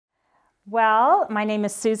Well, my name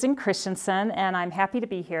is Susan Christensen, and I'm happy to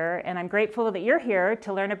be here, and I'm grateful that you're here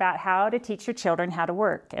to learn about how to teach your children how to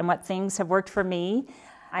work and what things have worked for me.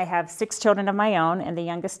 I have 6 children of my own, and the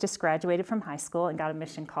youngest just graduated from high school and got a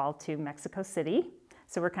mission call to Mexico City.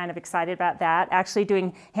 So we're kind of excited about that. Actually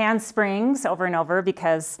doing handsprings over and over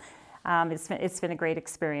because it's been a great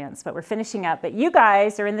experience, but we're finishing up. But you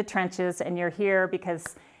guys are in the trenches, and you're here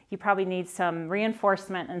because you probably need some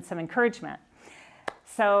reinforcement and some encouragement.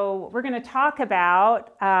 So we're going to talk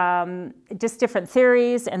about just different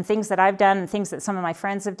theories and things that I've done and things that some of my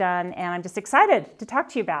friends have done, and I'm just excited to talk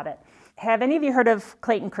to you about it. Have any of you heard of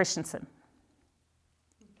Clayton Christensen?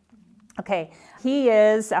 Okay, he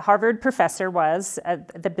is a Harvard professor, was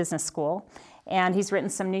at the business school, and he's written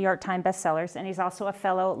some New York Times bestsellers, and he's also a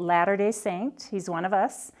fellow Latter-day Saint. He's one of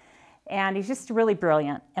us, and he's just really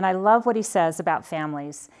brilliant, and I love what he says about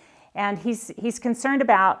families. And he's concerned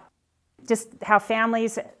about just how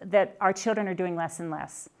families, that our children are doing less and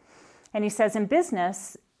less. And he says in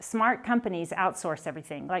business, smart companies outsource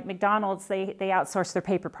everything. Like McDonald's, they outsource their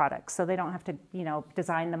paper products, so they don't have to,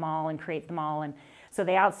 design them all and create them all. And so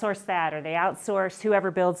they outsource that, or they outsource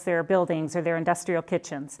whoever builds their buildings or their industrial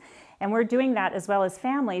kitchens. And we're doing that as well as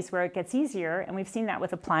families, where it gets easier. And we've seen that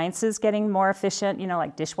with appliances getting more efficient,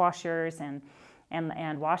 like dishwashers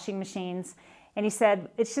and washing machines. And he said,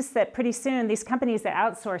 it's just that pretty soon, these companies that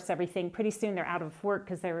outsource everything, pretty soon they're out of work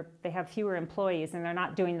because they have fewer employees and they're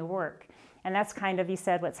not doing the work. And that's kind of, he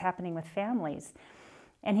said, what's happening with families.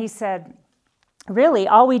 And he said, really,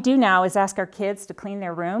 all we do now is ask our kids to clean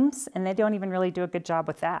their rooms, and they don't even really do a good job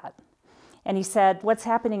with that. And he said, what's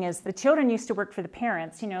happening is the children used to work for the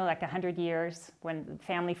parents, like 100 years, when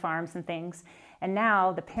family farms and things. And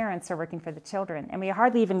now the parents are working for the children. And we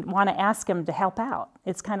hardly even want to ask them to help out.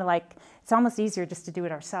 It's kind of like, it's almost easier just to do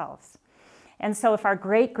it ourselves. And so if our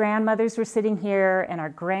great-grandmothers were sitting here and our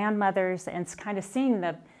grandmothers and kind of seeing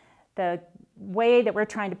the way that we're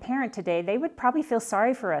trying to parent today, they would probably feel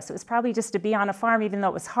sorry for us. It was probably just to be on a farm, even though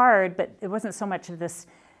it was hard, but it wasn't so much of this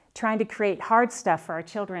trying to create hard stuff for our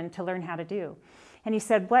children to learn how to do. And he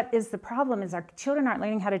said, what is the problem is our children aren't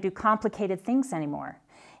learning how to do complicated things anymore.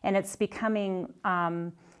 And it's becoming,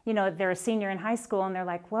 they're a senior in high school and they're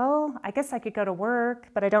like, well, I guess I could go to work,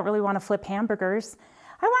 but I don't really want to flip hamburgers.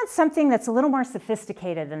 I want something that's a little more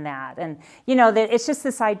sophisticated than that. And, that it's just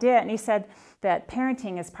this idea. And he said that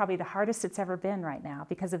parenting is probably the hardest it's ever been right now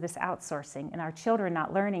because of this outsourcing and our children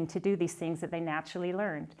not learning to do these things that they naturally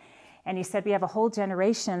learned. And he said we have a whole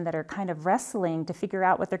generation that are kind of wrestling to figure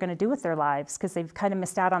out what they're going to do with their lives because they've kind of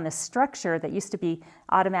missed out on this structure that used to be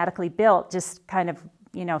automatically built, just kind of,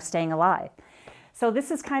 staying alive. So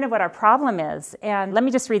this is kind of what our problem is. And let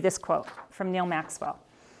me just read this quote from Neil Maxwell.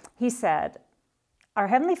 He said, our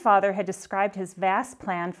Heavenly Father had described his vast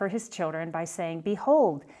plan for his children by saying,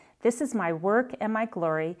 behold, this is my work and my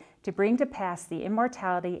glory to bring to pass the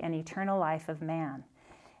immortality and eternal life of man.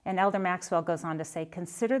 And Elder Maxwell goes on to say,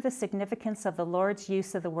 consider the significance of the Lord's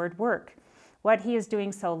use of the word work. What he is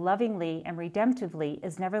doing so lovingly and redemptively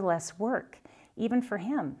is nevertheless work, even for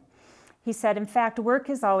him. He said, in fact,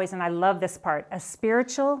 work is always, and I love this part, a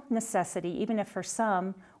spiritual necessity, even if for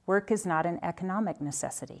some, work is not an economic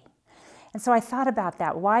necessity. And so I thought about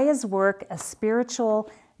that. Why is work a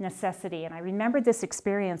spiritual necessity? And I remembered this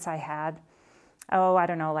experience I had,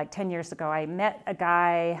 like 10 years ago. I met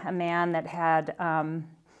a man that had,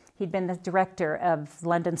 he'd been the director of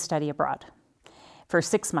London Study Abroad for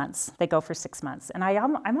 6 months. They go for 6 months. And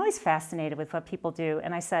I'm always fascinated with what people do.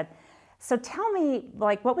 And I said, so tell me,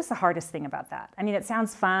 what was the hardest thing about that? I mean, it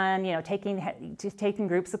sounds fun, taking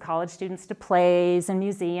groups of college students to plays and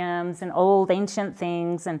museums and old ancient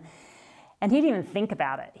things. And he didn't even think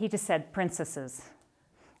about it. He just said, princesses.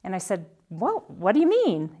 And I said, well, what do you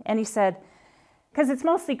mean? And he said, because it's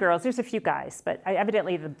mostly girls. There's a few guys, but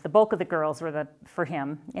evidently the bulk of the girls were for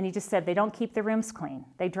him. And he just said, they don't keep their rooms clean.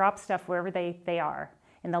 They drop stuff wherever they are.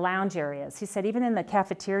 In the lounge areas. He said, even in the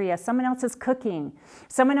cafeteria, someone else is cooking.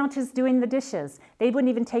 Someone else is doing the dishes. They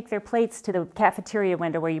wouldn't even take their plates to the cafeteria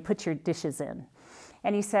window where you put your dishes in.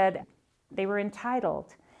 And he said, they were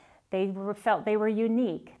entitled. They felt they were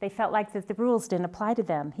unique. They felt like that the rules didn't apply to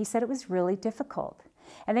them. He said it was really difficult.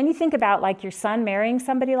 And then you think about your son marrying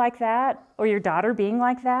somebody like that, or your daughter being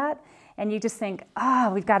like that, and you just think,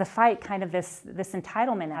 we've got to fight kind of this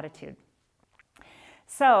entitlement attitude.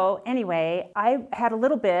 So anyway, I had a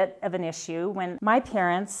little bit of an issue when my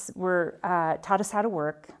parents taught us how to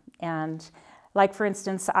work. And for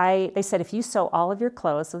instance, they said, if you sew all of your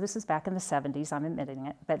clothes, so this is back in the 70s, I'm admitting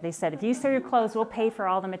it, but they said, if you sew your clothes, we'll pay for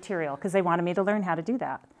all the material, because they wanted me to learn how to do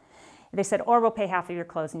that. They said, or we'll pay half of your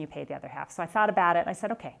clothes and you pay the other half. So I thought about it. I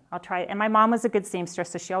said, okay, I'll try it. And my mom was a good seamstress,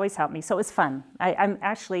 so she always helped me. So it was fun. I'm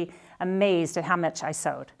actually amazed at how much I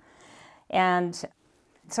sewed. And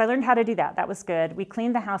so I learned how to do that. That was good. We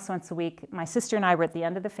cleaned the house once a week. My sister and I were at the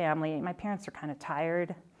end of the family. My parents were kind of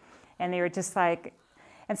tired. And they were just like,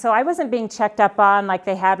 and so I wasn't being checked up on like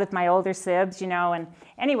they had with my older sibs, you know. And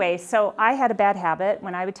anyway, so I had a bad habit.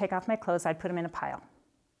 When I would take off my clothes, I'd put them in a pile,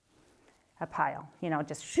 you know,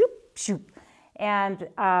 just shoop, shoop. And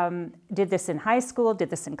did this in high school, did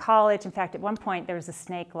this in college. In fact, at one point, there was a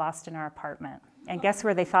snake lost in our apartment. And guess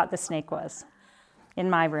where they thought the snake was? In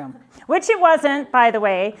my room. Which it wasn't, by the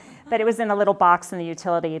way, but it was in a little box in the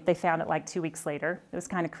utility. They found it like 2 weeks later. It was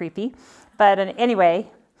kind of creepy. But anyway,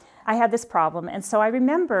 I had this problem. And so I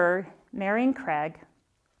remember marrying Craig.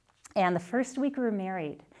 And the first week we were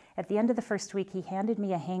married, at the end of the first week, he handed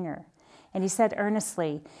me a hanger. And he said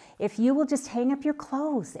earnestly, if you will just hang up your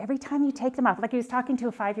clothes every time you take them off, like he was talking to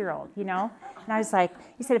a 5-year-old, you know? And I was like,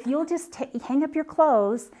 he said, if you'll just hang up your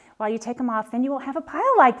clothes while you take them off, then you will have a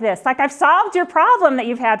pile like this. Like I've solved your problem that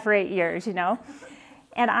you've had for 8 years, you know?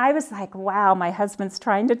 And I was like, wow, my husband's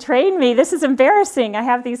trying to train me. This is embarrassing. I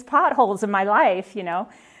have these potholes in my life, you know?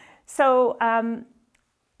 So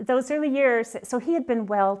those early years, so he had been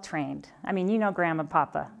well trained. I mean, you know Grandma and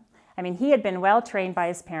Papa. I mean, he had been well trained by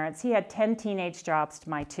his parents. He had 10 teenage jobs to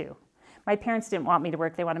my 2. My parents didn't want me to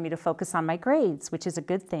work. They wanted me to focus on my grades, which is a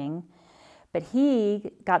good thing. But he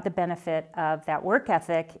got the benefit of that work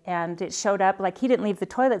ethic, and it showed up like he didn't leave the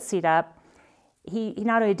toilet seat up. He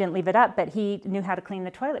not only didn't leave it up, but he knew how to clean the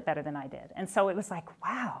toilet better than I did. And so it was like,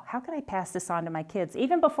 wow, how could I pass this on to my kids?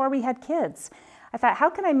 Even before we had kids, I thought, how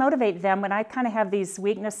can I motivate them when I kind of have these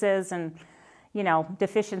weaknesses and, you know,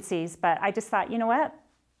 deficiencies? But I just thought, you know what?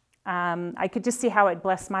 I could just see how it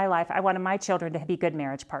blessed my life. I wanted my children to be good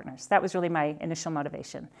marriage partners. That was really my initial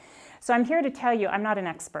motivation. So I'm here to tell you I'm not an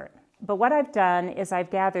expert, but what I've done is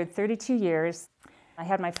I've gathered 32 years. I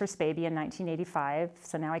had my first baby in 1985,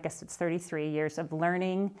 so now I guess it's 33 years of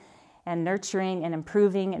learning and nurturing and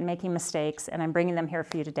improving and making mistakes, and I'm bringing them here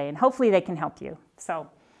for you today, and hopefully they can help you. So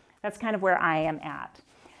that's kind of where I am at.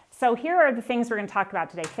 So here are the things we're going to talk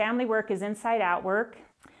about today. Family work is inside-out work,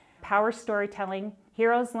 power storytelling,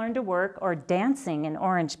 heroes learn to work, or dancing in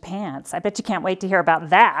orange pants. I bet you can't wait to hear about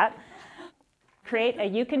that. Create a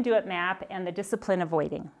you can do it map, and the discipline of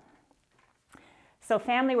waiting. So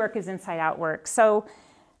family work is inside-out work. So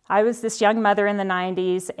I was this young mother in the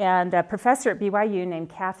 90s, and a professor at BYU named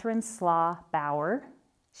Catherine Slaw Bauer,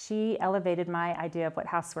 she elevated my idea of what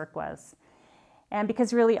housework was. And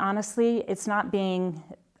because really, honestly, it's not being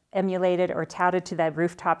emulated or touted to the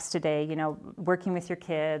rooftops today, you know, working with your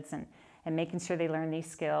kids and making sure they learn these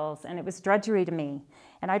skills. And it was drudgery to me.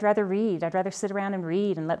 And I'd rather read. I'd rather sit around and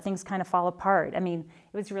read and let things kind of fall apart. I mean,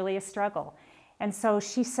 it was really a struggle. And so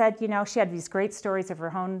she said, you know, she had these great stories of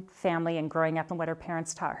her own family and growing up and what her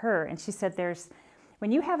parents taught her. And she said,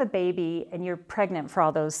 when you have a baby and you're pregnant for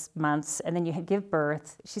all those months and then you give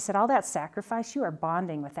birth, she said, all that sacrifice, you are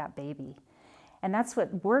bonding with that baby. And that's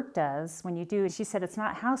what work does when you do. She said, it's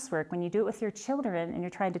not housework. When you do it with your children and you're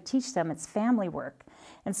trying to teach them, it's family work.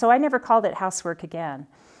 And so I never called it housework again.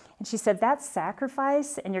 And she said, that's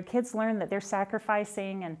sacrifice, and your kids learn that they're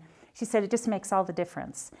sacrificing. And she said, it just makes all the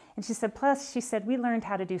difference. And she said, plus, she said, we learned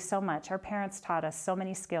how to do so much. Our parents taught us so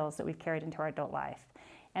many skills that we've carried into our adult life.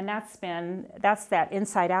 And that's that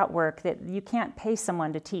inside-out work that you can't pay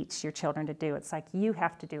someone to teach your children to do. It's like you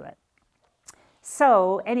have to do it.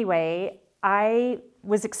 So anyway, I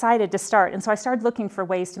was excited to start, and so I started looking for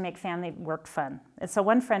ways to make family work fun. And so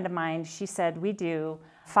one friend of mine, she said, we do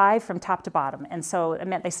 5 from top to bottom. And so it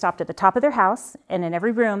meant they stopped at the top of their house, and in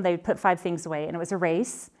every room they would put 5 things away, and it was a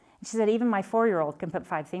race. And she said, even my 4-year-old can put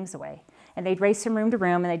 5 things away. And they'd race from room to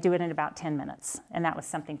room, and they'd do it in about 10 minutes. And that was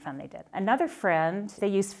something fun they did. Another friend, they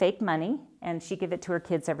used fake money, and she'd give it to her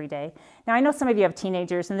kids every day. Now, I know some of you have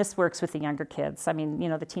teenagers, and this works with the younger kids. I mean, you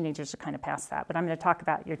know, the teenagers are kind of past that, but I'm going to talk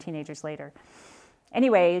about your teenagers later.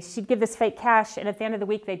 Anyway, she'd give this fake cash, and at the end of the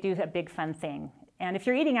week, they'd do a big fun thing. And if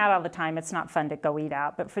you're eating out all the time, it's not fun to go eat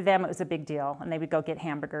out. But for them, it was a big deal. And they would go get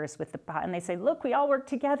hamburgers with the pot. And they say, look, we all work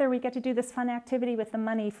together. We get to do this fun activity with the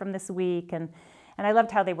money from this week. And I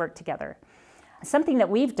loved how they worked together. Something that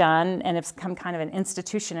we've done, and it's become kind of an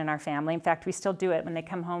institution in our family. In fact, we still do it when they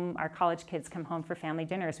come home. Our college kids come home for family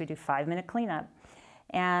dinners. We do 5-minute cleanup.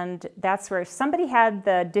 And that's where somebody had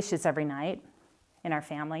the dishes every night in our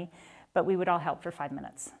family, but we would all help for 5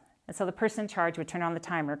 minutes. And so the person in charge would turn on the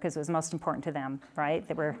timer because it was most important to them, right?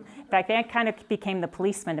 In fact, they kind of became the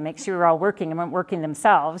policeman to make sure we were all working and weren't working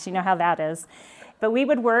themselves. You know how that is. But we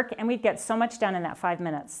would work and we'd get so much done in that 5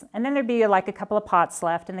 minutes. And then there'd be like a couple of pots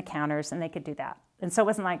left in the counters and they could do that. And so it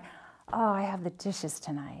wasn't like, oh, I have the dishes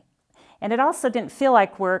tonight. And it also didn't feel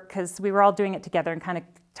like work because we were all doing it together and kind of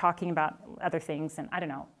talking about other things. And I don't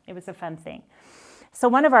know, it was a fun thing. So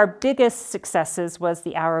one of our biggest successes was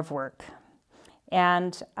the hour of work.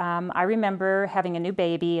 And I remember having a new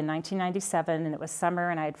baby in 1997, and it was summer,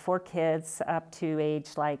 and I had 4 kids up to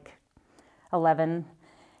age like 11,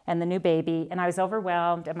 and the new baby, and I was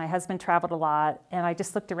overwhelmed, and my husband traveled a lot, and I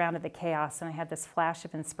just looked around at the chaos, and I had this flash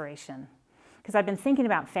of inspiration. Because I've been thinking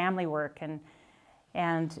about family work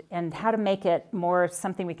and how to make it more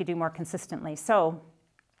something we could do more consistently. So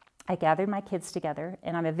I gathered my kids together,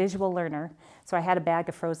 and I'm a visual learner, so I had a bag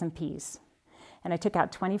of frozen peas. And I took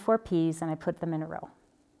out 24 peas and I put them in a row.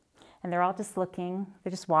 And they're all just looking, they're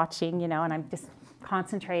just watching, you know, and I'm just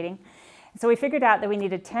concentrating. So we figured out that we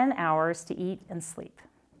needed 10 hours to eat and sleep.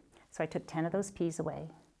 So I took 10 of those peas away.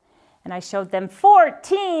 And I showed them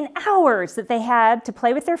 14 hours that they had to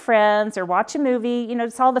play with their friends or watch a movie, you know,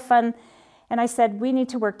 it's all the fun. And I said, we need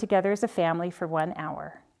to work together as a family for 1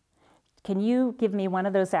 hour. Can you give me one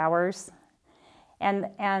of those hours?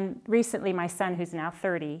 And recently my son, who's now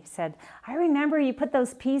 30, said, I remember you put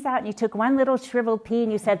those peas out and you took one little shriveled pea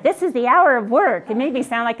and you said, this is the hour of work. It made me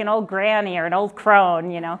sound like an old granny or an old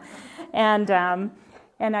crone, you know. And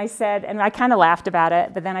I said, and I kind of laughed about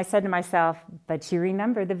it, but then I said to myself, but you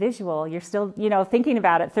remember the visual. You're still, you know, thinking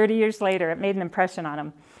about it 30 years later. It made an impression on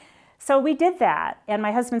him. So we did that, and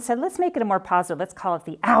my husband said, let's make it a more positive. Let's call it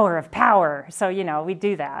the hour of power. So, you know, we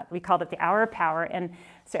do that. We called it the hour of power. And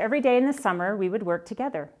so every day in the summer, we would work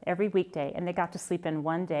together, every weekday, and they got to sleep in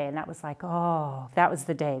one day, and that was like, oh, that was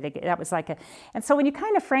the day. That was like a, and so when you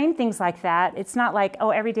kind of frame things like that, it's not like, oh,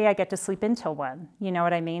 every day I get to sleep in till 1. You know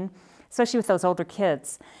what I mean? Especially with those older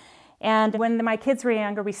kids. And when my kids were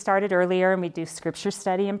younger, we started earlier, and we'd do scripture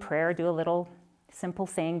study and prayer, do a little simple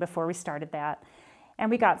thing before we started that. And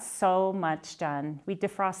we got so much done. We'd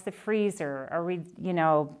defrost the freezer, or we'd, you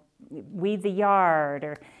know, weed the yard,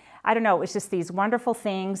 or I don't know, it was just these wonderful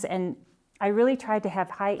things. And I really tried to have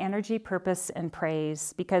high energy, purpose, and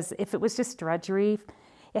praise, because if it was just drudgery,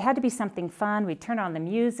 it had to be something fun. We'd turn on the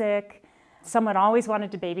music. Someone always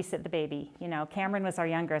wanted to babysit the baby. You know, Cameron was our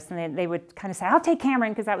youngest, and they would kind of say, I'll take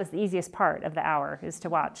Cameron, because that was the easiest part of the hour, is to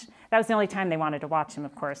watch. That was the only time they wanted to watch him,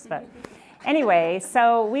 of course, but anyway,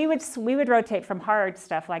 so we would rotate from hard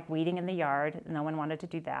stuff like weeding in the yard, no one wanted to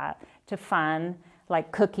do that, to fun,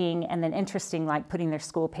 like cooking, and then interesting, like putting their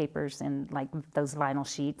school papers in like those vinyl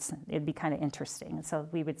sheets. It'd be kind of interesting. And so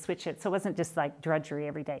we would switch it. So it wasn't just like drudgery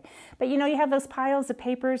every day. But you know, you have those piles of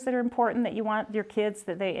papers that are important that you want your kids,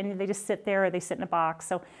 and they just sit there, or they sit in a box.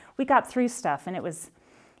 So we got through stuff, and it was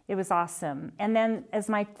awesome. And then as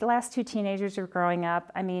my last 2 teenagers were growing up,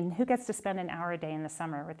 I mean, who gets to spend an hour a day in the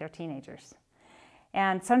summer with their teenagers?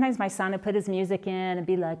 And sometimes my son would put his music in and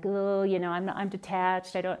be like, oh, you know, I'm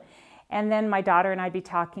detached, I don't. And then my daughter and I'd be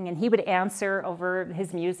talking, and he would answer over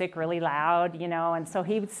his music really loud, you know, and so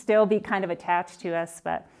he would still be kind of attached to us.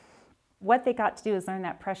 But what they got to do is learn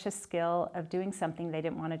that precious skill of doing something they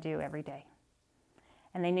didn't want to do every day.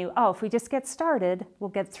 And they knew, oh, if we just get started, we'll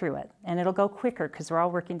get through it, and it'll go quicker because we're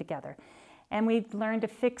all working together. And we learned to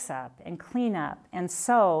fix up and clean up and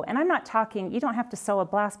sew. And I'm not talking, you don't have to sew a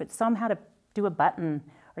blouse, but show them how to do a button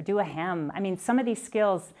or do a hem. I mean, some of these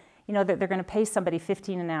skills, you know, that they're going to pay somebody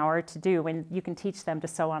 $15 an hour to do when you can teach them to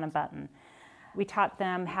sew on a button. We taught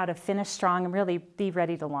them how to finish strong and really be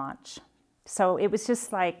ready to launch. So it was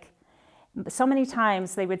just like, so many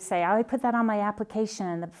times they would say, I put that on my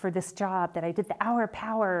application for this job, that I did the hour of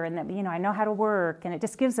power, and that, you know, I know how to work, and it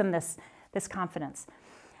just gives them this confidence.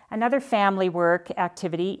 Another family work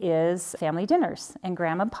activity is family dinners. And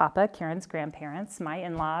Grandma and Papa, Karen's grandparents, my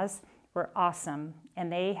in-laws, were awesome. And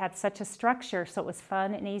they had such a structure, so it was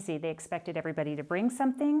fun and easy. They expected everybody to bring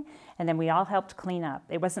something, and then we all helped clean up.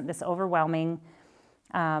 It wasn't this overwhelming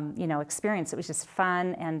you know, experience. It was just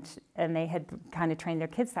fun, and they had kind of trained their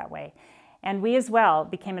kids that way. And we as well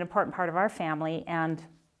became an important part of our family, and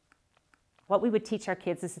what we would teach our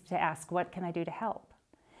kids is to ask, what can I do to help?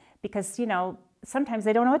 Because, you know, sometimes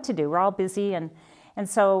they don't know what to do. We're all busy, and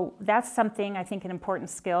so that's something, I think, an important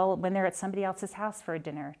skill when they're at somebody else's house for a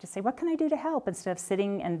dinner, to say, what can I do to help, instead of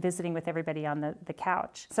sitting and visiting with everybody on the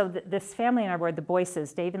couch. So this family in our ward, the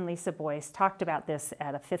Boyces, Dave and Lisa Boyce, talked about this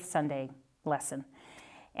at a 5th Sunday lesson.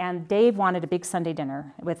 And Dave wanted a big Sunday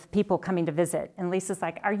dinner with people coming to visit. And Lisa's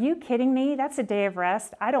like, are you kidding me? That's a day of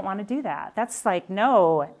rest. I don't want to do that. That's like,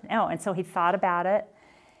 no. And so he thought about it.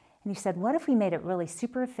 And he said, what if we made it really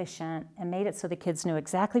super efficient and made it so the kids knew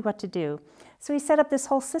exactly what to do? So he set up this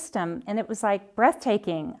whole system, and it was like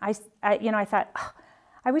breathtaking. I thought, oh,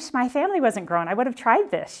 I wish my family wasn't grown. I would have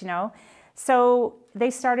tried this, So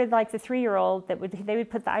they started like the 3-year-old they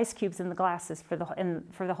would put the ice cubes in the glasses for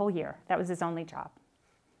the whole year. That was his only job.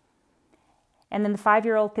 And then the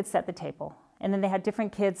 5-year-old could set the table. And then they had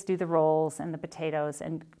different kids do the rolls and the potatoes,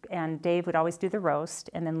 and Dave would always do the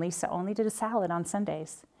roast, and then Lisa only did a salad on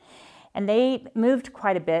Sundays. And they moved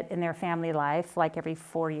quite a bit in their family life, like every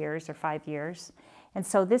 4 years or 5 years. And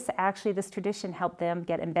so this tradition helped them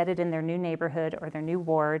get embedded in their new neighborhood or their new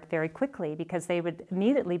ward very quickly, because they would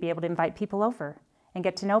immediately be able to invite people over and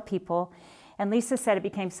get to know people. And Lisa said it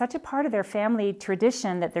became such a part of their family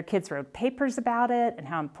tradition that their kids wrote papers about it and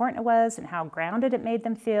how important it was and how grounded it made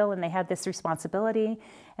them feel, and they had this responsibility,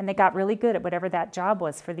 and they got really good at whatever that job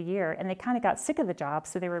was for the year, and they kind of got sick of the job,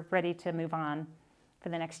 so they were ready to move on for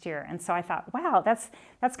the next year. And so I thought, wow,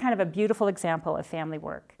 that's kind of a beautiful example of family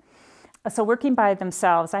work. So working by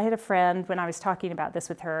themselves, I had a friend when I was talking about this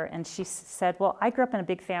with her, and she said, well, I grew up in a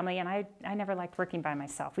big family, and I never liked working by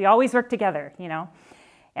myself. We always worked together,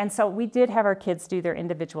 And so we did have our kids do their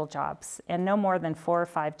individual jobs, and no more than 4 or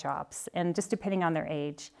 5 jobs, and just depending on their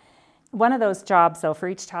age. One of those jobs, though, for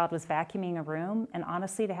each child was vacuuming a room. And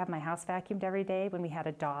honestly, to have my house vacuumed every day when we had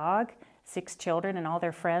a dog, 6 children, and all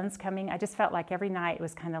their friends coming, I just felt like every night it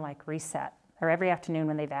was kind of like reset. Or every afternoon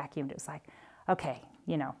when they vacuumed, it was like, okay,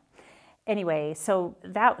 Anyway, so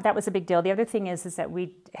that was a big deal. The other thing is that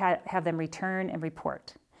we have them return and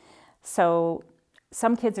report. So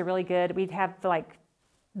some kids are really good. We'd have like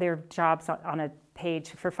their jobs on a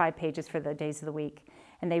page for 5 pages for the days of the week.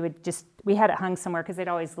 And we had it hung somewhere because they'd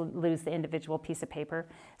always lose the individual piece of paper.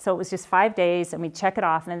 So it was just 5 days, and we'd check it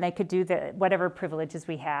off, and then they could do whatever privileges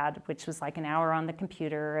we had, which was like an hour on the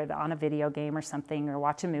computer or on a video game or something, or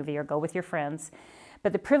watch a movie or go with your friends.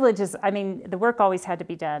 But the privileges, the work always had to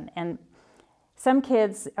be done. And some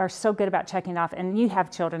kids are so good about checking off, and you have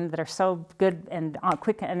children that are so good and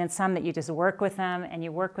quick, and then some that you just work with them,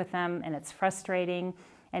 and it's frustrating.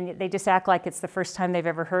 And they just act like it's the first time they've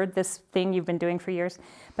ever heard this thing you've been doing for years.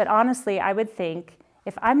 But honestly, I would think,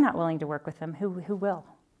 if I'm not willing to work with them, who will?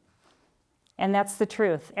 And that's the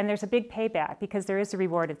truth. And there's a big payback, because there is a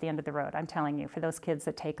reward at the end of the road, I'm telling you, for those kids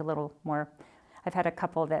that take a little more. I've had a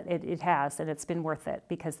couple that it has, and it's been worth it,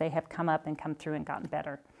 because they have come up and come through and gotten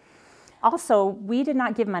better. Also, we did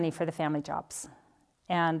not give money for the family jobs.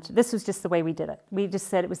 And this was just the way we did it. We just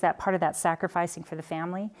said it was that part of that sacrificing for the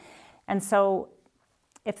family. And so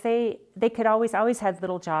if they could always had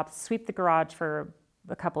little jobs, sweep the garage for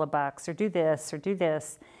a couple of bucks, or do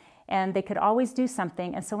this, and they could always do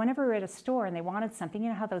something. And so whenever we were at a store and they wanted something, you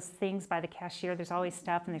know how those things by the cashier, there's always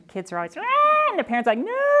stuff, and the kids are always, ah! And the parents are like,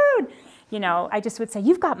 no! I just would say,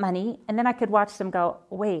 you've got money, and then I could watch them go,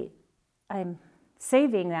 wait, I'm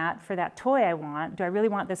saving that for that toy I want. Do I really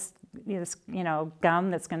want this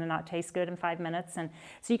gum that's going to not taste good in 5 minutes? And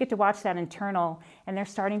so you get to watch that internal, and they're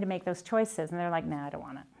starting to make those choices, and they're like, nah, I don't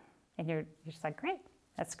want it. And you're just like, great,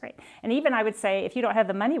 that's great. And even I would say, if you don't have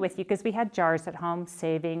the money with you, because we had jars at home,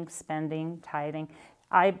 saving, spending, tithing,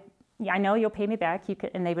 I know you'll pay me back.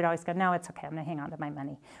 And they would always go, no, it's okay, I'm going to hang on to my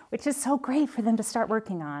money, which is so great for them to start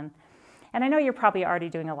working on. And I know you're probably already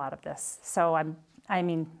doing a lot of this. So I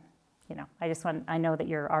know that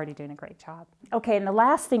you're already doing a great job. Okay, and the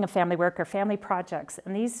last thing of family work are family projects.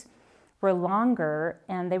 And these were longer,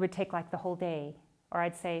 and they would take like the whole day. Or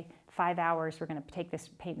I'd say 5 hours, we're going to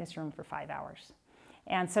paint this room for 5 hours.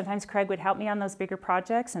 And sometimes Craig would help me on those bigger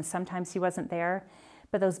projects, and sometimes he wasn't there.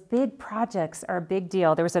 But those big projects are a big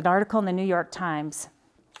deal. There was an article in the New York Times,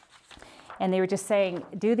 and they were just saying,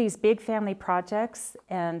 do these big family projects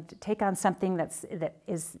and take on something that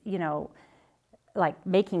is, like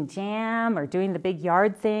making jam or doing the big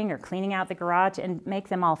yard thing or cleaning out the garage, and make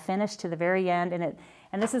them all finished to the very end.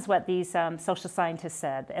 And this is what these social scientists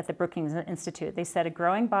said at the Brookings Institute. They said, a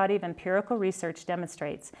growing body of empirical research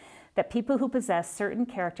demonstrates that people who possess certain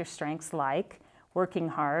character strengths like working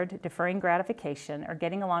hard, deferring gratification, or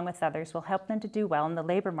getting along with others will help them to do well in the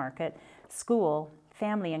labor market, school,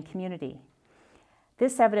 family, and community.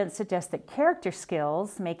 This evidence suggests that character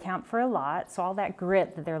skills may count for a lot, so all that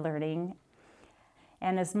grit that they're learning,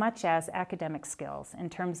 and as much as academic skills in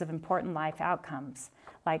terms of important life outcomes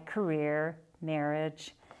like career,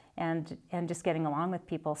 marriage, and just getting along with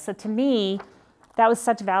people. So to me, that was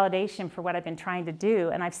such validation for what I've been trying to do.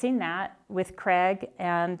 And I've seen that with Craig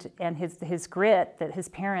and his grit that his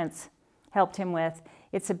parents helped him with.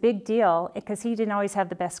 It's a big deal because he didn't always have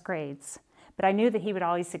the best grades. But I knew that he would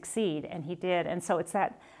always succeed, and he did. And so it's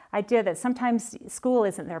that idea that sometimes school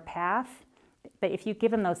isn't their path. But if you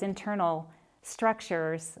give them those internal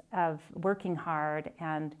structures of working hard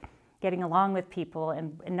and getting along with people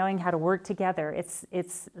and knowing how to work together,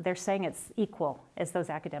 they're saying it's equal as those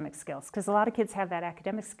academic skills. Because a lot of kids have that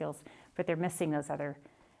academic skills, but they're missing those other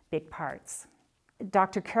big parts.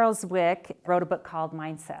 Dr. Carol Zwick wrote a book called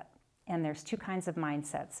Mindset, and there's two kinds of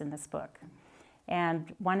mindsets in this book.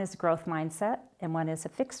 And one is a growth mindset, and one is a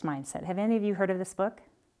fixed mindset. Have any of you heard of this book?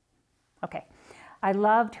 Okay. I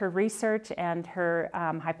loved her research and her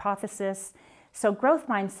hypothesis. So growth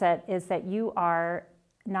mindset is that you are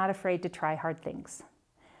not afraid to try hard things.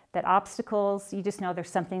 That obstacles, you just know there's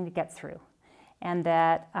something to get through. And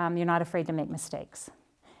that you're not afraid to make mistakes.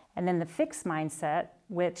 And then the fixed mindset,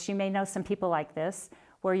 which you may know some people like this,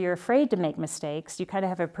 where you're afraid to make mistakes, you kind of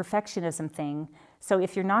have a perfectionism thing. So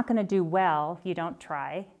if you're not going to do well, you don't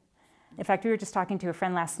try. In fact, we were just talking to a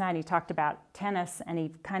friend last night. He talked about tennis, and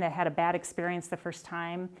he kind of had a bad experience the first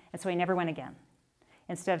time, and so he never went again.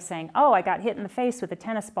 Instead of saying, oh, I got hit in the face with a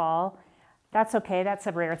tennis ball, that's okay, that's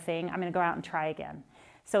a rare thing, I'm going to go out and try again.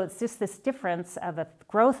 So it's just this difference of a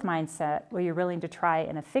growth mindset where you're willing to try,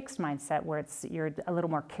 and a fixed mindset where you're a little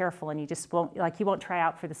more careful, and you just won't, like you won't try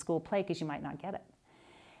out for the school play because you might not get it.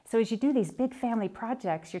 So as you do these big family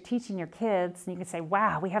projects, you're teaching your kids, and you can say,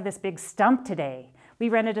 wow, we have this big stump today. We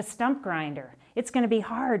rented a stump grinder. It's going to be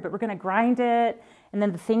hard, but we're going to grind it, and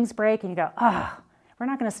then the things break, and you go, oh, we're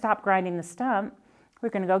not going to stop grinding the stump. We're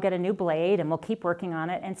going to go get a new blade, and we'll keep working on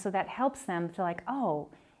it. And so that helps them to like, oh,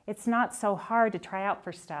 it's not so hard to try out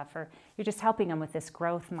for stuff, or you're just helping them with this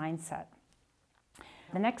growth mindset.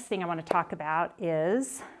 The next thing I want to talk about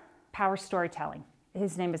is power storytelling.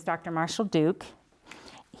 His name is Dr. Marshall Duke.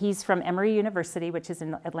 He's from Emory University, which is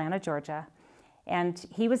in Atlanta, Georgia. And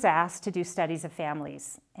he was asked to do studies of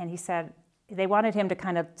families. And he said they wanted him to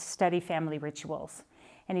kind of study family rituals.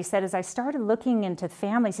 And he said, as I started looking into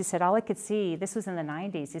families, he said, all I could see, this was in the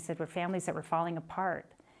 90s, he said, were families that were falling apart.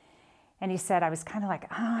 And he said, I was kind of like,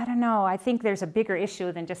 oh, I don't know. I think there's a bigger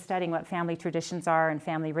issue than just studying what family traditions are and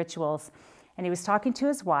family rituals. And he was talking to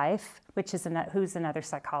his wife, who's another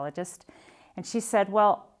psychologist. And she said,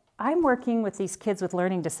 well, I'm working with these kids with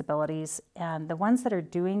learning disabilities, and the ones that are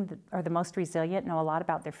the most resilient know a lot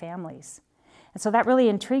about their families. And so that really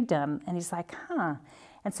intrigued him, and he's like, huh.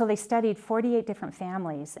 And so they studied 48 different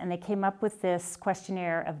families, and they came up with this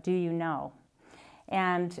questionnaire of do you know?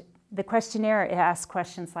 And the questionnaire asked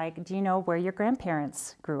questions like, do you know where your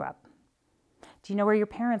grandparents grew up? Do you know where your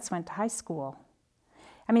parents went to high school?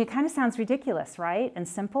 I mean, it kind of sounds ridiculous, right? And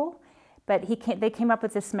simple. But they came up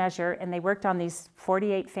with this measure, and they worked on these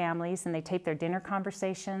 48 families, and they taped their dinner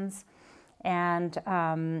conversations, and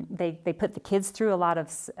they put the kids through a lot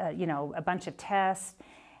of, a bunch of tests.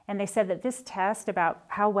 And they said that this test about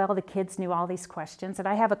how well the kids knew all these questions, and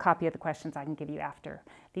I have a copy of the questions I can give you after,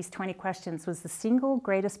 these 20 questions, was the single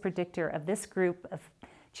greatest predictor of this group of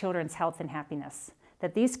children's health and happiness.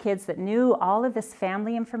 That these kids that knew all of this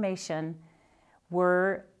family information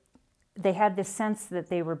they had this sense that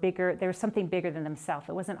they were bigger, there was something bigger than themselves.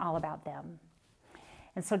 It wasn't all about them.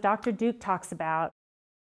 And so Dr. Duke talks about,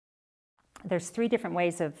 there's 3 different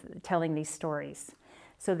ways of telling these stories.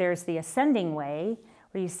 So there's the ascending way,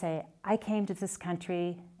 where you say, I came to this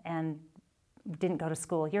country and didn't go to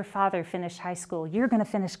school. Your father finished high school. You're going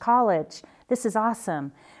to finish college. This is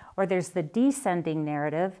awesome. Or there's the descending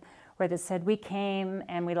narrative, where they said, we came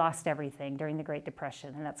and we lost everything during the Great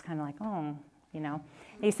Depression. And that's kind of like, oh, And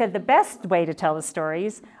he said the best way to tell the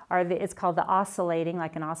stories it's called the oscillating,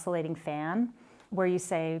 like an oscillating fan, where you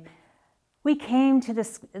say, we came to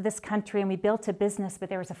this country and we built a business, but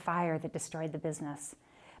there was a fire that destroyed the business.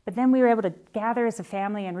 But then we were able to gather as a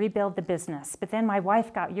family and rebuild the business. But then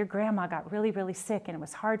your grandma got really, really sick, and it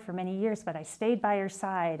was hard for many years, but I stayed by her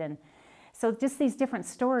side. And so just these different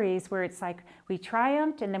stories where it's like we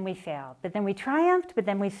triumphed and then we failed. But then we triumphed, but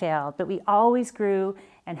then we failed. But we always grew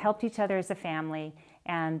and helped each other as a family.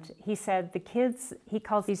 And he said the kids, he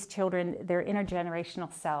calls these children their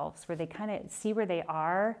intergenerational selves, where they kind of see where they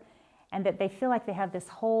are and that they feel like they have this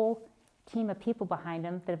whole team of people behind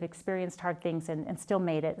them that have experienced hard things and still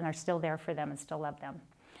made it and are still there for them and still love them.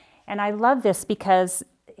 And I love this because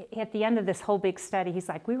at the end of this whole big study, he's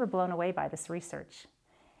like, we were blown away by this research.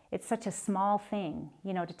 It's such a small thing,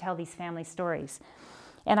 to tell these family stories.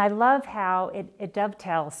 And I love how it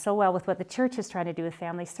dovetails so well with what the church is trying to do with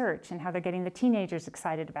Family Search, and how they're getting the teenagers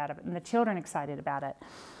excited about it and the children excited about it.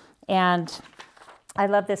 And I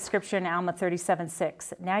love this scripture in Alma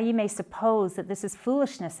 37:6. Now you may suppose that this is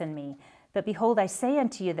foolishness in me, but behold, I say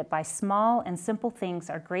unto you that by small and simple things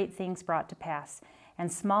are great things brought to pass,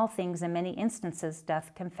 and small things in many instances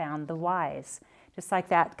doth confound the wise. Just like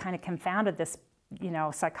that kind of confounded this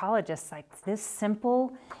psychologists, like this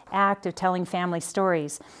simple act of telling family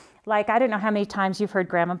stories. Like, I don't know how many times you've heard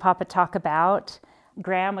Graham and Papa talk about,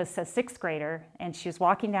 Graham was a 6th grader, and she was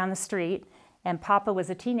walking down the street, and Papa was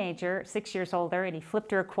a teenager, 6 years older, and he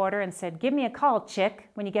flipped her a quarter and said, "Give me a call, chick,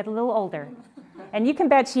 when you get a little older." And you can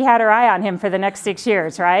bet she had her eye on him for the next 6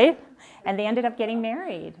 years, right? And they ended up getting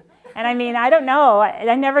married. And I mean, I don't know,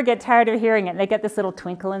 I never get tired of hearing it. They get this little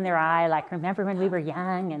twinkle in their eye, like, remember when we were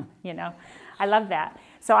young? And, I love that.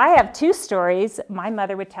 So I have 2 stories my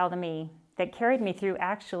mother would tell to me that carried me through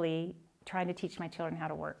actually trying to teach my children how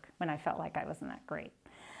to work when I felt like I wasn't that great.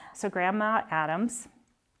 So Grandma Adams,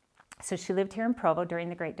 so she lived here in Provo during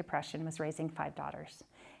the Great Depression, was raising 5 daughters.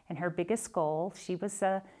 And her biggest goal, she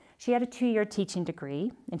had a 2-year teaching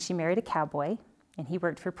degree, and she married a cowboy, and he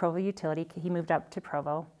worked for Provo Utility. He moved up to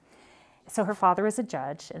Provo. So her father was a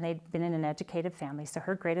judge, and they'd been in an educated family. So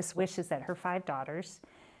her greatest wish is that her 5 daughters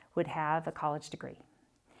would have a college degree.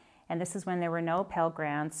 And this is when there were no Pell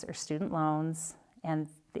Grants or student loans, and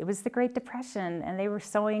it was the Great Depression, and they were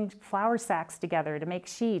sewing flour sacks together to make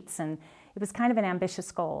sheets, and it was kind of an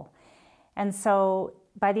ambitious goal. And so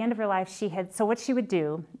by the end of her life, so what she would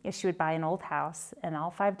do is she would buy an old house, and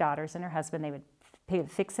all 5 daughters and her husband, they would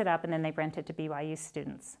fix it up, and then they'd rent it to BYU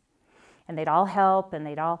students. And they'd all help, and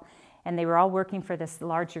they were all working for this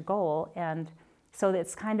larger goal. And so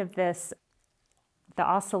it's kind of the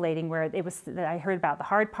oscillating where I heard about the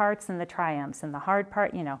hard parts and the triumphs, and the hard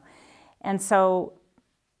part, And so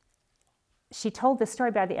she told this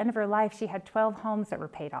story, but at the end of her life, she had 12 homes that were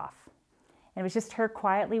paid off. And it was just her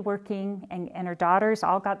quietly working, and her daughters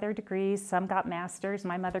all got their degrees. Some got masters.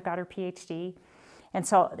 My mother got her PhD. And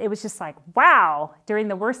so it was just like, wow, during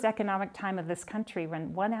the worst economic time of this country,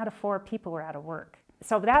 when 1 out of 4 people were out of work.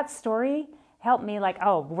 So that story helped me, like,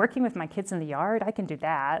 oh, working with my kids in the yard, I can do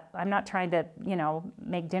that. I'm not trying to,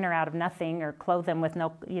 make dinner out of nothing or clothe them with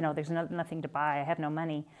there's nothing to buy. I have no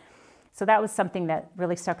money. So that was something that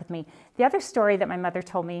really stuck with me. The other story that my mother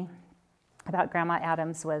told me about Grandma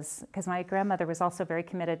Adams was, because my grandmother was also very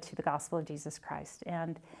committed to the gospel of Jesus Christ.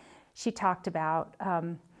 And she talked about,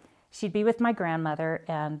 she'd be with my grandmother,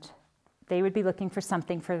 and they would be looking for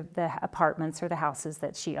something for the apartments or the houses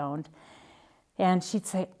that she owned. And she'd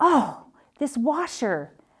say, "Oh, this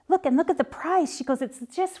washer, look at the price." She goes, "It's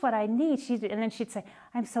just what I need." And then she'd say,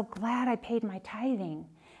 "I'm so glad I paid my tithing."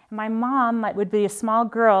 And my mom would be a small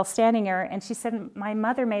girl standing there, and she said, "My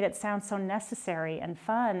mother made it sound so necessary and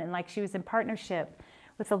fun, and like she was in partnership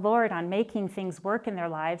with the Lord on making things work in their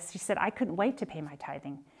lives." She said, "I couldn't wait to pay my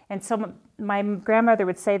tithing." And so my grandmother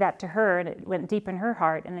would say that to her, and it went deep in her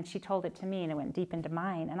heart, and then she told it to me, and it went deep into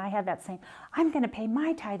mine. And I had that same, I'm going to pay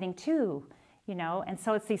my tithing too. And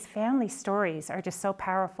so it's these family stories are just so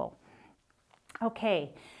powerful.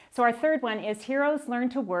 Okay, so our third one is heroes learn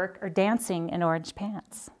to work or dancing in orange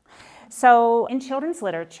pants. So in children's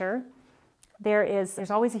literature, there's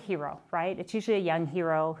always a hero, right? It's usually a young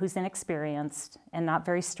hero who's inexperienced and not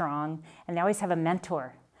very strong, and they always have a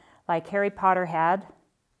mentor. Like Harry Potter had,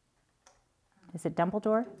 is it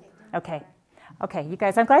Dumbledore? Okay, you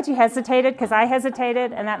guys, I'm glad you hesitated, because I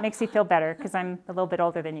hesitated, and that makes me feel better, because I'm a little bit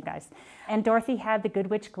older than you guys. And Dorothy had the good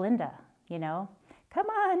witch Glinda, "Come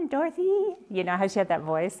on, Dorothy," how she had that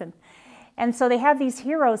voice. And so they have these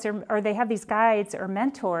heroes, or they have these guides or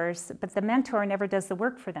mentors, but the mentor never does the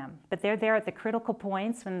work for them. But they're there at the critical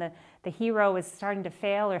points when the hero is starting to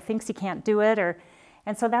fail or thinks he can't do it.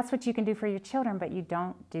 And so that's what you can do for your children, but you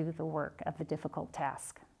don't do the work of the difficult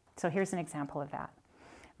task. So here's an example of that.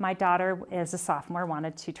 My daughter, as a sophomore,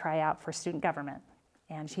 wanted to try out for student government.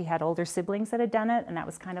 And she had older siblings that had done it, and that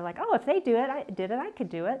was kind of like, oh, if they do it, I could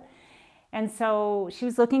do it. And so she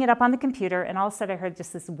was looking it up on the computer, and all of a sudden I heard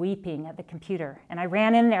just this weeping at the computer. And I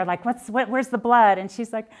ran in there like, where's the blood? And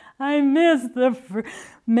she's like, "I missed the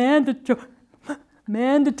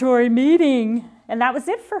mandatory meeting." And that was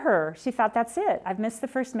it for her. She thought, that's it. I've missed the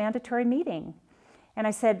first mandatory meeting. And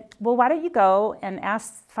I said, well, why don't you go and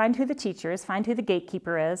find who the teacher is, find who the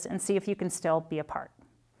gatekeeper is, and see if you can still be a part.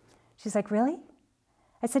 She's like, really?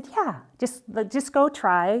 I said, yeah, just go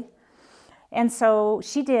try. And so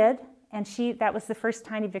she did, and that was the first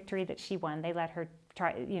tiny victory that she won. They let her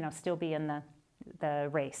try, still be in the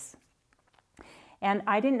race. And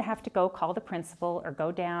I didn't have to go call the principal or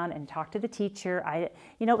go down and talk to the teacher.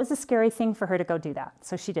 It was a scary thing for her to go do that,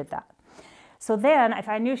 so she did that. So then, if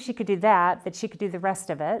I knew she could do that she could do the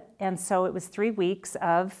rest of it. And so it was 3 weeks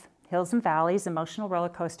of hills and valleys, emotional roller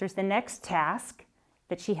coasters. The next task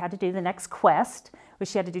that she had to do, the next quest,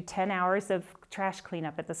 was she had to do 10 hours of trash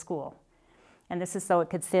cleanup at the school. And this is so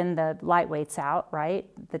it could thin the lightweights out, right?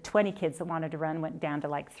 The 20 kids that wanted to run went down to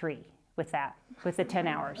like 3 with the 10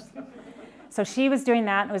 hours. So she was doing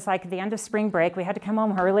that, and it was like the end of spring break. We had to come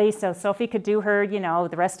home early so Sophie could do her,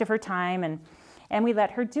 the rest of her time, and we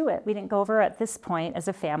let her do it. We didn't go over at this point as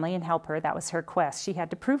a family and help her. That was her quest. She had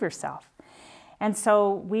to prove herself. And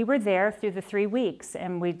so we were there through the 3 weeks,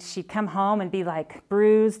 and she'd come home and be like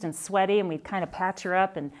bruised and sweaty, and we'd kind of patch her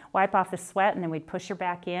up and wipe off the sweat, and then we'd push her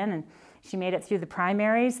back in, and she made it through the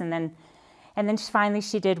primaries, and then finally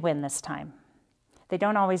she did win this time. They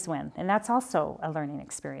don't always win, and that's also a learning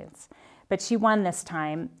experience. But she won this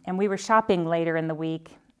time, and we were shopping later in the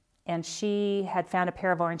week, and she had found a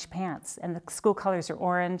pair of orange pants, and the school colors are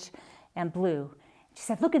orange and blue. She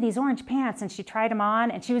said, "Look at these orange pants," and she tried them on,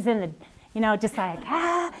 and she was in the just like,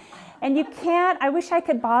 and you can't, I wish I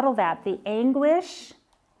could bottle that, the anguish,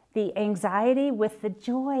 the anxiety with the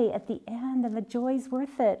joy at the end, and the joy's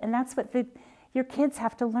worth it. And that's what your kids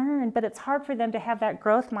have to learn, but it's hard for them to have that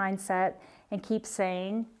growth mindset and keep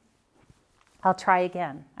saying, I'll try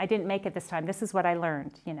again. I didn't make it this time. This is what I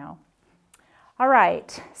learned, All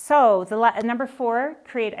right, so number 4,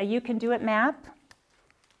 create a you can do it map.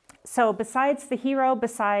 So besides the hero,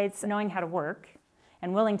 besides knowing how to work,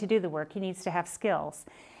 and willing to do the work, he needs to have skills.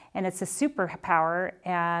 And it's a superpower.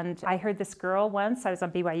 And I heard this girl once, I was on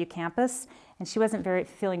BYU campus, and she wasn't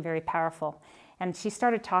feeling very powerful. And she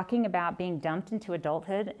started talking about being dumped into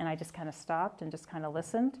adulthood, and I just kind of stopped and just kind of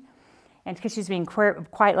listened. And because she's being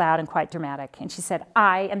quite loud and quite dramatic. And she said,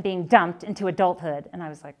 "I am being dumped into adulthood." And I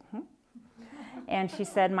was like, And she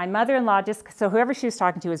said, "My mother-in-law so whoever she was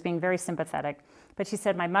talking to was being very sympathetic. But she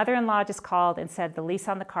said, "My mother-in-law just called and said the lease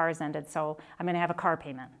on the car is ended, so I'm going to have a car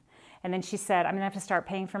payment." And then she said, "I'm going to have to start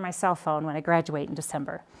paying for my cell phone when I graduate in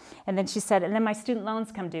December." And then she said, "And then my student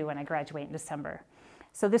loans come due when I graduate in December."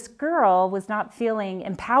 So this girl was not feeling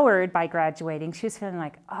empowered by graduating. She was feeling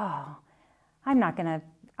like, oh, I'm going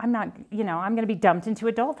to be dumped into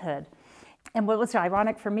adulthood. And what was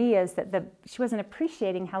ironic for me is that she wasn't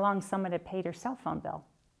appreciating how long someone had paid her cell phone bill.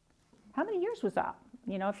 How many years was that?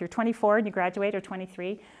 If you're 24 and you graduate, or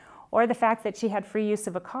 23, or the fact that she had free use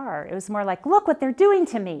of a car. It was more like, look what they're doing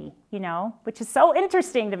to me, which is so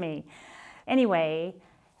interesting to me. Anyway,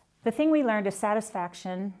 the thing we learned is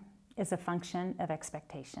satisfaction is a function of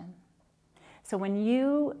expectation. So when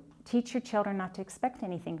you teach your children not to expect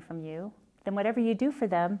anything from you, then whatever you do for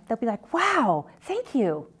them, they'll be like, wow, thank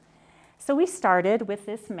you. So we started with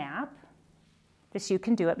this map, this You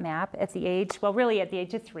Can Do It map at the age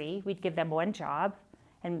of 3. We'd give them one job.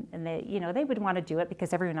 And they would want to do it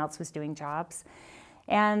because everyone else was doing jobs.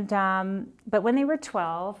 And but when they were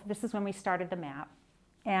 12, this is when we started the map.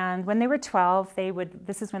 And when they were 12,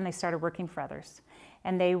 this is when they started working for others.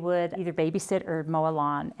 And they would either babysit or mow a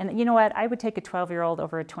lawn. And you know what? I would take a 12-year-old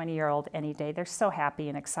over a 20-year-old any day. They're so happy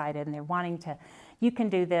and excited, and they're wanting to, you can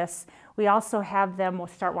do this. We also have them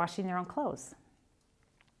start washing their own clothes.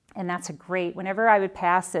 And that's whenever I would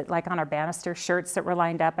pass it, like on our banister, shirts that were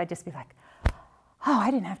lined up, I'd just be like, oh, I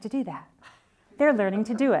didn't have to do that. They're learning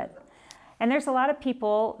to do it. And there's a lot of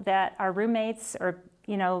people that are roommates or,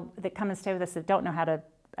 that come and stay with us that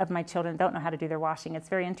of my children, don't know how to do their washing. It's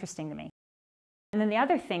very interesting to me. And then the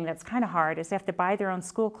other thing that's kind of hard is they have to buy their own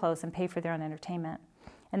school clothes and pay for their own entertainment.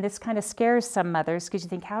 And this kind of scares some mothers because you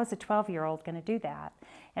think, how is a 12-year-old going to do that?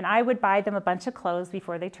 And I would buy them a bunch of clothes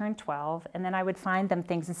before they turned 12, and then I would find them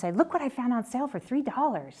things and say, look what I found on sale for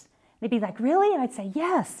 $3. They'd be like, really? And I'd say,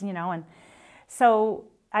 yes, and so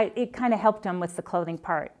it kind of helped them with the clothing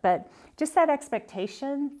part. But just that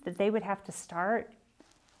expectation that they would have to start,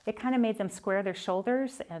 it kind of made them square their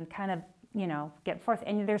shoulders and kind of, get forth.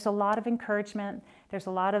 And there's a lot of encouragement. There's a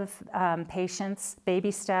lot of patience, baby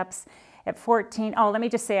steps. At 14, let me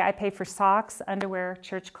just say I pay for socks, underwear,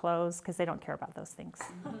 church clothes, because they don't care about those things.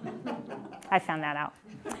 I found that out.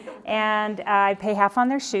 And I pay half on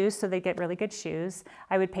their shoes, so they get really good shoes.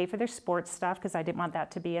 I would pay for their sports stuff, because I didn't want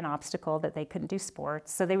that to be an obstacle that they couldn't do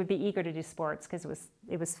sports. So they would be eager to do sports, because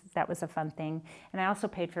that was a fun thing. And I also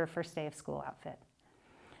paid for a first day of school outfit.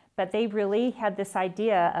 But they really had this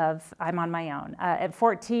idea of, I'm on my own. At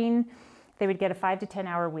 14, they would get a 5 to 10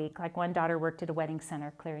 hour week. Like one daughter worked at a wedding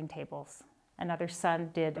center clearing tables. Another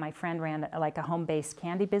son my friend ran like a home-based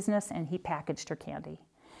candy business, and he packaged her candy.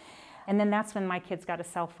 And then that's when my kids got a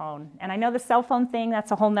cell phone. And I know the cell phone thing,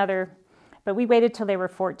 that's a whole nother, but we waited till they were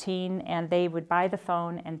 14, and they would buy the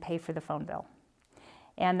phone and pay for the phone bill.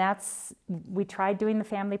 And we tried doing the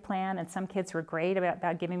family plan, and some kids were great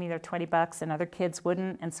about giving me their $20, and other kids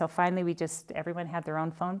wouldn't. And so finally everyone had their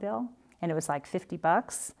own phone bill, and it was like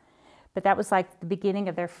 $50. But that was like the beginning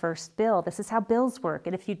of their first bill. This is how bills work.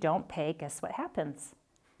 And if you don't pay, guess what happens?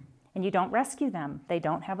 And you don't rescue them. They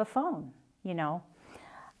don't have a phone,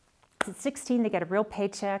 At 16, they get a real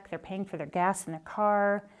paycheck. They're paying for their gas in their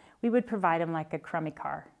car. we would provide them like a crummy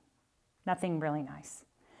car. Nothing really nice.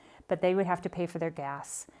 But they would have to pay for their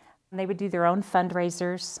gas. And they would do their own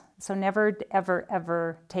fundraisers. So never, ever,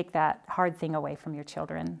 ever take that hard thing away from your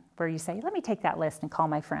children where you say, let me take that list and call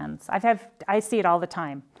my friends. I see it all the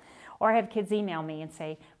time. Or I have kids email me and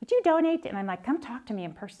say, would you donate? And I'm like, come talk to me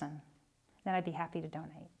in person. Then I'd be happy to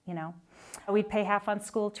donate, you know. We'd pay half on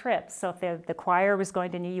school trips. So if the choir was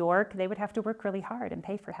going to New York, they would have to work really hard and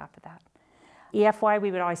pay for half of that. EFY,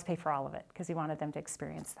 we would always pay for all of it because we wanted them to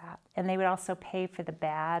experience that. And they would also pay for the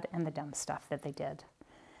bad and the dumb stuff that they did.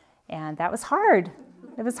 And that was hard.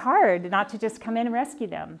 It was hard not to just come in and rescue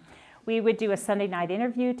them. We would do a Sunday night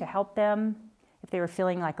interview to help them if they were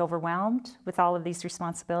feeling like overwhelmed with all of these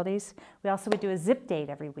responsibilities. We also would do a zip date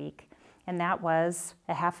every week. And that was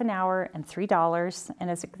a half an hour and $3. And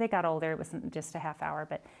as they got older, it wasn't just a half hour,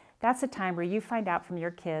 but that's a time where you find out from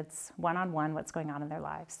your kids one-on-one what's going on in their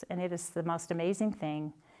lives. And it is the most amazing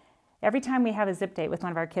thing. Every time we have a zip date with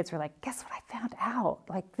one of our kids, we're like, guess what I found out?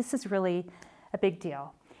 Like, this is really a big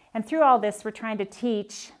deal. And through all this, we're trying to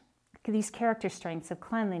teach these character strengths of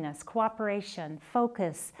cleanliness, cooperation,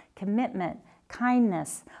 focus, commitment,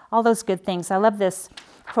 kindness, all those good things. I love this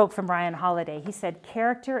quote from Ryan Holiday. He said,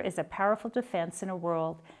 character is a powerful defense in a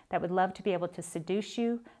world that would love to be able to seduce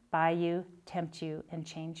you, buy you, tempt you, and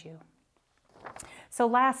change you. So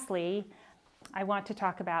lastly, I want to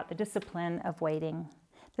talk about the discipline of waiting.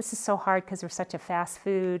 This is so hard because we're such a fast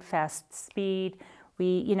food, fast speed.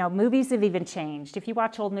 Movies have even changed. If you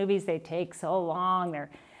watch old movies, they take so long.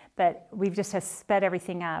 But we've just have sped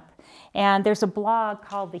everything up. And there's a blog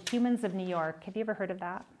called The Humans of New York. Have you ever heard of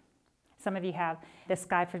that? Some of you have. This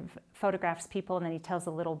guy photographs people, and then he tells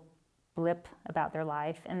a little blip about their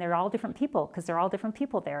life. And they're all different people, because they're all different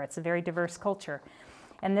people there. It's a very diverse culture.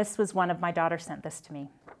 And this was one of my daughters sent this to me.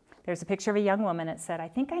 There's a picture of a young woman. It said, I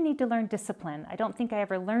think I need to learn discipline. I don't think I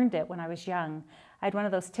ever learned it when I was young. I had one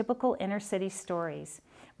of those typical inner city stories.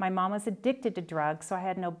 My mom was addicted to drugs, so I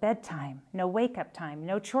had no bedtime, no wake-up time,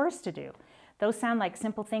 no chores to do. Those sound like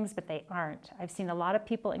simple things, but they aren't. I've seen a lot of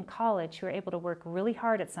people in college who are able to work really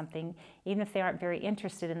hard at something, even if they aren't very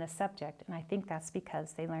interested in the subject, and I think that's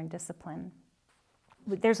because they learn discipline.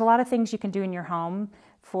 There's a lot of things you can do in your home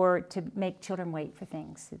to make children wait for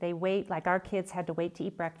things. They wait, like our kids had to wait to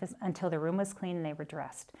eat breakfast until their room was clean and they were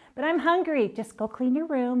dressed. But I'm hungry, just go clean your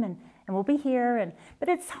room and we'll be here. But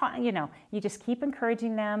it's, you just keep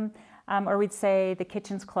encouraging them. Or we'd say the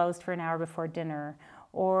kitchen's closed for an hour before dinner.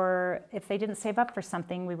 Or if they didn't save up for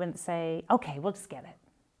something, we wouldn't say, okay, we'll just get it.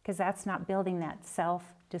 Because that's not building that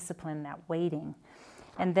self-discipline, that waiting.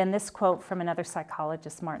 And then this quote from another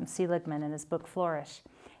psychologist, Martin Seligman, in his book Flourish.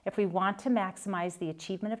 If we want to maximize the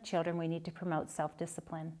achievement of children, we need to promote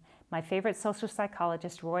self-discipline. My favorite social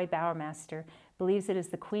psychologist, Roy Bowermaster, believes it is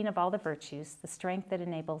the queen of all the virtues, the strength that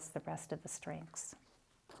enables the rest of the strengths.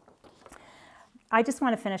 I just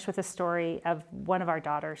want to finish with a story of one of our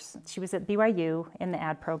daughters. She was at BYU in the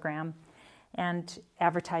ad program and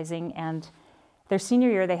advertising, and their senior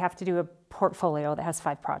year they have to do a portfolio that has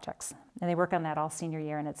 5 projects. And they work on that all senior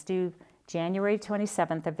year, and it's due January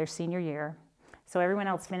 27th of their senior year. So everyone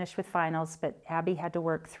else finished with finals, but Abby had to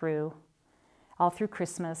work all through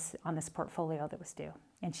Christmas on this portfolio that was due.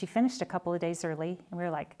 And she finished a couple of days early, and we were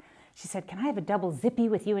like, she said, can I have a double zippy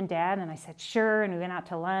with you and Dad? And I said, sure, and we went out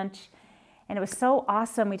to lunch. And it was so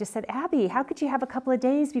awesome. We just said, Abby, how could you have a couple of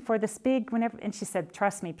days before this big, whenever? And she said,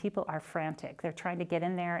 trust me, people are frantic. They're trying to get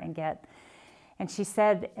in there and get. And she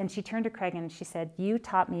said, and she turned to Craig and she said, you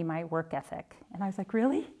taught me my work ethic. And I was like,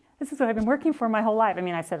 really? This is what I've been working for my whole life. I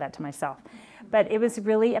mean, I said that to myself. But it was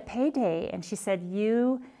really a payday. And she said,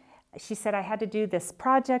 I had to do this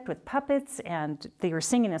project with puppets, and they were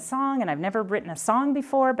singing a song, and I've never written a song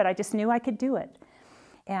before, but I just knew I could do it.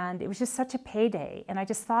 And it was just such a payday. And I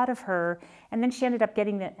just thought of her. And then she ended up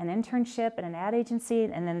getting an internship at an ad agency.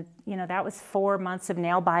 And then, that was 4 months of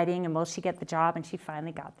nail biting. And will she get the job? And she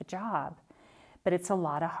finally got the job. But it's a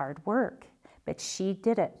lot of hard work. But she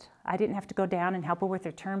did it. I didn't have to go down and help her with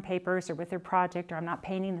her term papers or with her project, or I'm not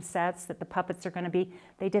painting the sets that the puppets are going to be.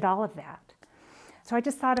 They did all of that. So I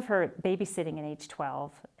just thought of her babysitting at age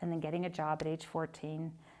 12 and then getting a job at age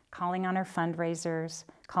 14, calling on her fundraisers,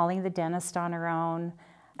 calling the dentist on her own.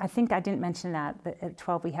 I think I didn't mention that at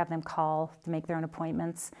 12 we have them call to make their own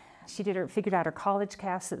appointments. She figured out her college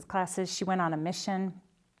classes. She went on a mission.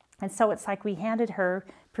 And so it's like we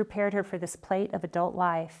prepared her for this plate of adult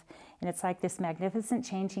life. And it's like this magnificent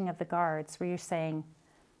changing of the guards where you're saying,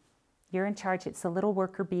 you're in charge. It's the little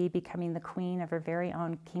worker bee becoming the queen of her very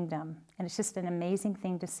own kingdom. And it's just an amazing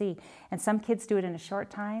thing to see. And some kids do it in a short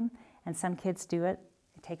time, and some kids do it.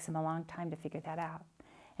 It takes them a long time to figure that out.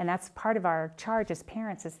 And that's part of our charge as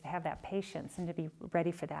parents, is to have that patience and to be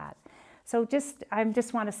ready for that. So I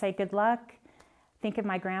just want to say good luck. Think of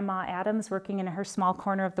my grandma Adams working in her small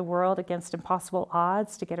corner of the world against impossible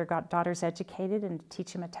odds to get her daughters educated and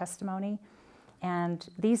teach them a testimony. And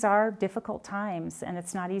these are difficult times, and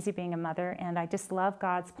it's not easy being a mother. And I just love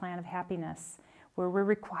God's plan of happiness, where we're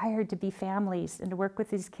required to be families and to work with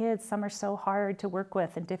these kids. Some are so hard to work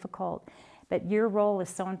with and difficult, but your role is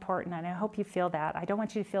so important, and I hope you feel that. I don't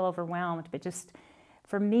want you to feel overwhelmed, but just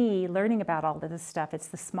for me, learning about all of this stuff, it's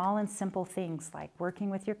the small and simple things like working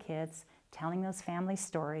with your kids, telling those family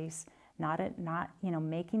stories, not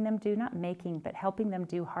making them do, not making, but helping them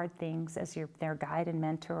do hard things as their guide and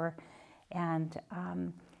mentor, and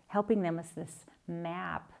helping them as this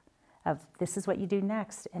map of this is what you do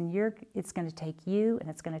next, and it's going to take you, and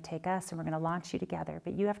it's going to take us, and we're going to launch you together,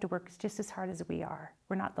 but you have to work just as hard as we are.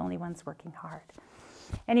 We're not the only ones working hard.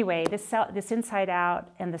 Anyway, this inside out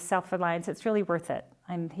and the self-reliance, it's really worth it.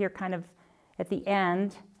 I'm here kind of at the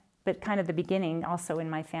end, but kind of the beginning also in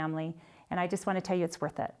my family. And I just want to tell you it's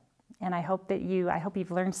worth it. And I hope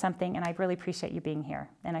you've learned something, and I really appreciate you being here.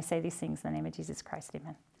 And I say these things in the name of Jesus Christ.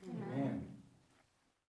 Amen. Amen.